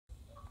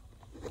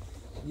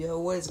Yo,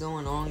 what is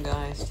going on,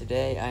 guys?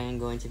 Today I am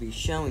going to be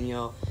showing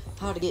y'all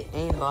how to get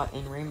Aimbot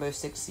in Rainbow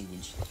Six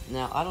Siege.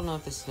 Now, I don't know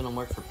if this is going to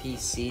work for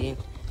PC,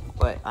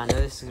 but I know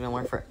this is going to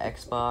work for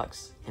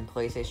Xbox and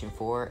PlayStation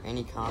 4,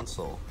 any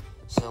console.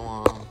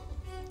 So,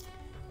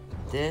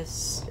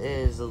 this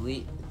is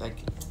elite, like,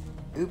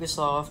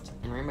 Ubisoft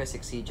and Rainbow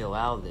Six Siege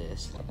allow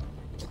this,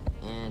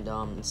 and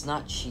it's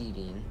not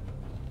cheating,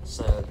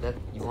 so that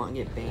you won't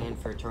get banned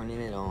for turning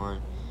it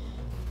on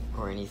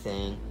or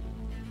anything.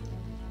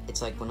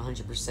 It's like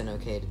 100%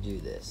 okay to do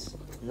this.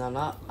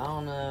 Now, I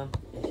don't know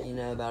if you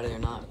know about it or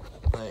not,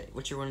 but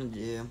what you're going to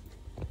do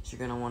is you're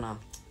going to want to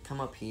come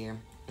up here,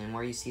 and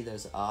where you see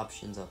those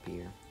options up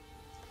here,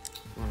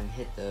 you want to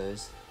hit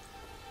those,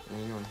 and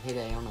then you want to hit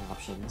A on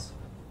options.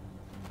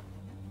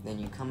 Then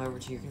you come over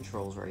to your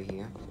controls right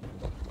here,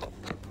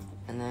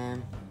 and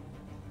then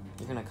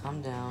you're going to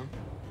come down,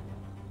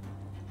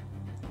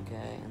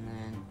 okay, and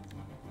then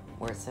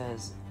where it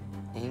says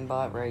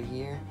Aimbot right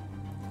here,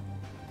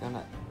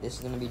 this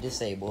is gonna be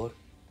disabled.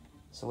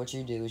 So what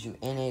you do is you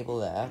enable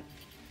that.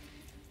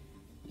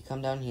 You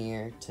come down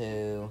here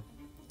to,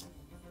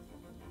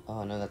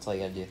 oh no, that's all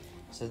you gotta do.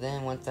 So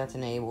then once that's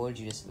enabled,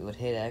 you just would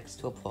hit X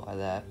to apply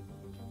that.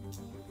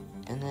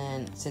 And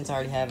then since I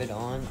already have it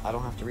on, I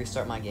don't have to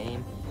restart my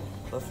game.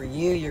 But for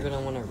you, you're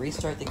gonna want to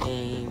restart the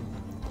game,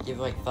 give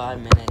like 5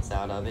 minutes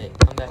out of it,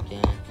 come back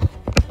in,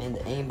 and the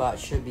aimbot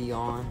should be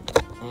on.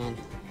 And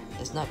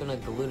it's not gonna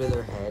glue to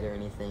their head or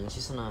anything. It's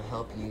just gonna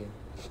help your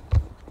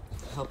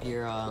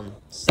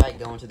sight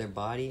go into their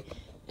body,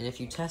 and if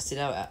you test it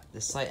out,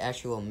 the sight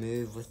actually will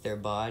move with their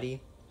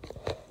body.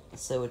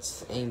 So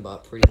it's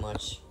aimbot pretty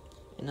much.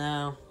 You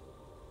know,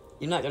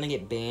 you're not gonna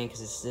get banned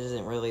because this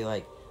isn't really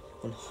like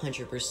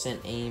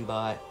 100%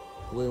 aimbot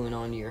gluing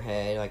onto your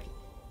head. Like,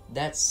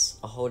 that's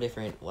a whole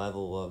different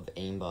level of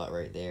aimbot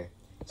right there.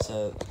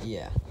 So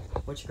yeah,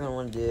 what you're gonna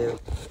want to do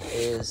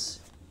is,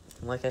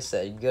 like I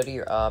said, you go to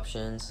your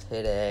options,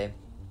 hit A,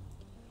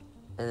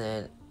 and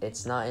then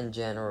it's not in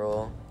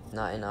general,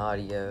 not in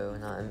audio,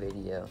 not in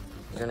video.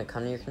 You're gonna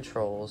come to your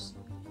controls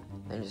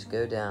and just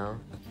go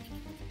down,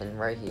 and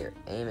right here,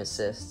 aim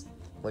assist,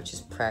 which is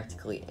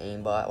practically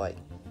aimbot. Like,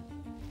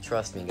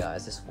 trust me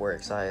guys, this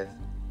works. I have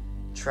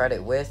tried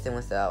it with and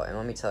without, and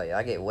let me tell you,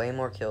 I get way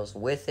more kills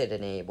with it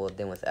enabled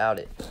than without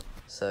it.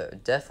 So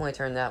definitely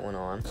turn that one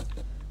on.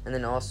 And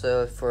then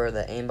also, for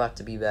the aimbot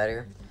to be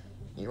better,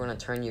 you want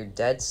to turn your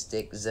dead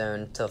stick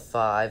zone to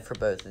 5 for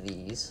both of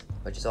these,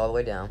 which is all the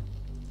way down.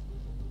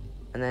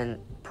 And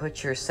then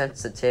put your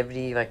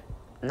sensitivity, like,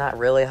 not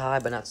really high,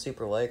 but not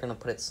super low. You're gonna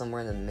put it somewhere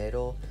in the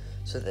middle,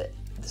 so that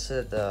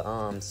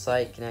the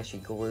sight can actually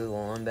glue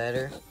on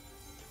better.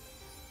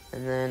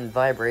 And then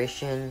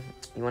vibration,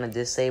 you want to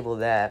disable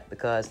that,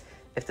 because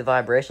if the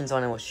vibration's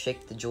on, it will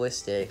shake the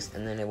joysticks,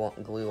 and then it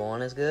won't glue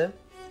on as good.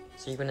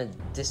 So you're gonna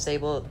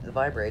disable the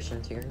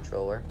vibration to your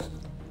controller.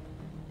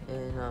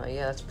 And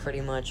yeah, that's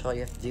pretty much all you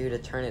have to do to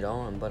turn it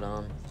on. But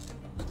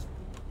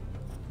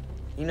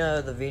you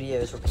know, the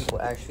videos where people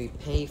actually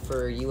pay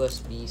for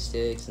USB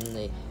sticks and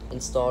they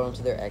install them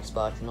to their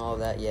Xbox and all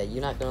that, yeah,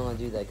 you're not going to want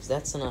to do that, because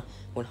that's going to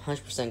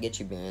 100% get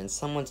you banned.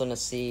 Someone's going to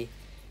see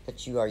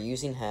that you are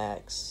using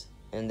hacks,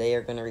 and they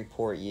are going to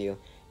report you,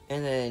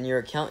 and then your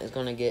account is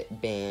going to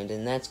get banned,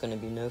 and that's going to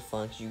be no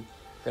fun, because you're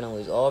going to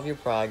lose all of your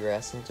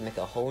progress and have to make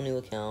a whole new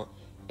account.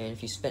 And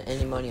if you spent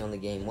any money on the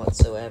game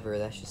whatsoever,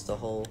 that's just a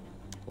whole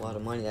lot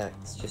of money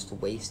that's just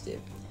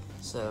wasted.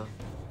 So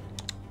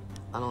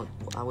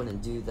I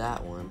wouldn't do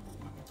that one.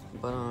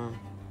 But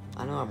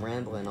I know I'm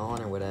rambling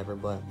on or whatever,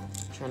 but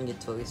I'm trying to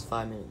get to at least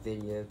 5-minute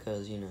video,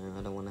 because, you know,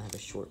 I don't want to have a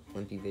short,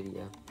 wimpy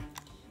video.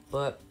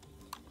 But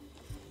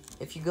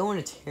if you go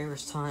into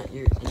terrorist hunt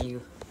and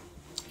you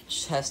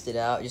test it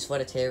out, just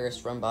let a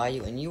terrorist run by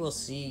you, and you will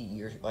see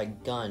your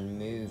gun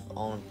move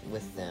on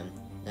with them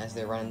as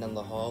they're running down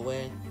the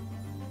hallway.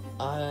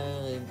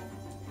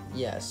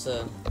 Yeah,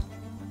 so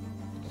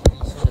you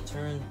just want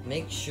to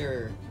make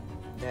sure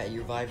that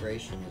your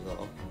vibration is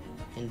off,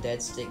 and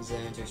dead stick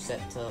zones are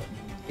set to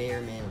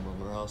bare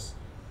minimum, or else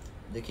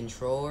the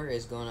controller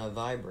is gonna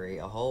vibrate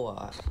a whole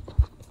lot,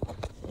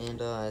 and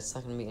it's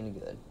not gonna be any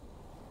good.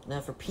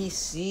 Now for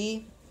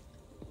PC,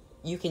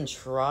 you can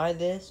try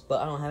this, but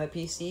I don't have a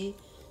PC,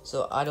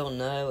 so I don't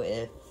know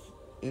if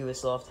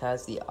Ubisoft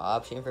has the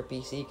option for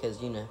PC,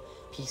 because, you know,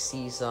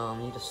 PCs,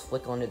 you just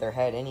flick onto their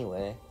head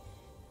anyway.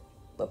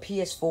 But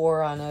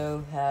PS4 I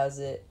know has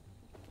it,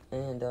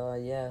 and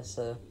yeah,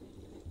 so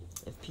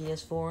if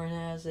PS4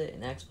 has it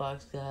and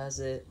Xbox has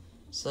it,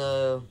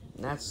 so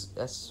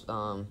that's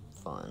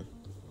fun.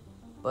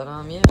 But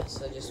yeah,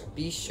 so just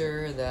be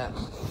sure that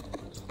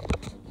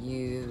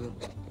you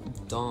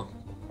don't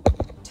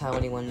tell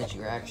anyone that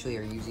you actually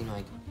are using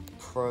like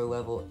pro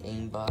level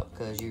aimbot,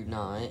 because you're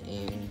not,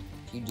 and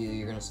if you do,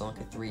 you're gonna sound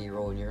like a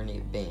 3-year-old and you're gonna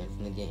get banned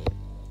from the game.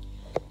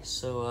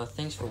 So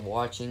thanks for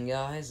watching,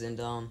 guys,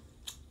 and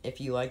if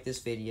you like this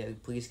video,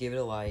 please give it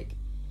a like.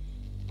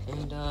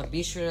 And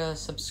be sure to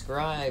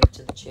subscribe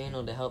to the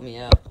channel to help me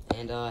out,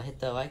 and hit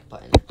the like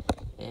button,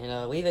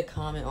 and leave a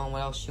comment on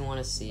what else you want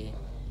to see.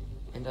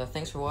 And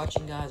thanks for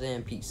watching, guys,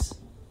 and peace.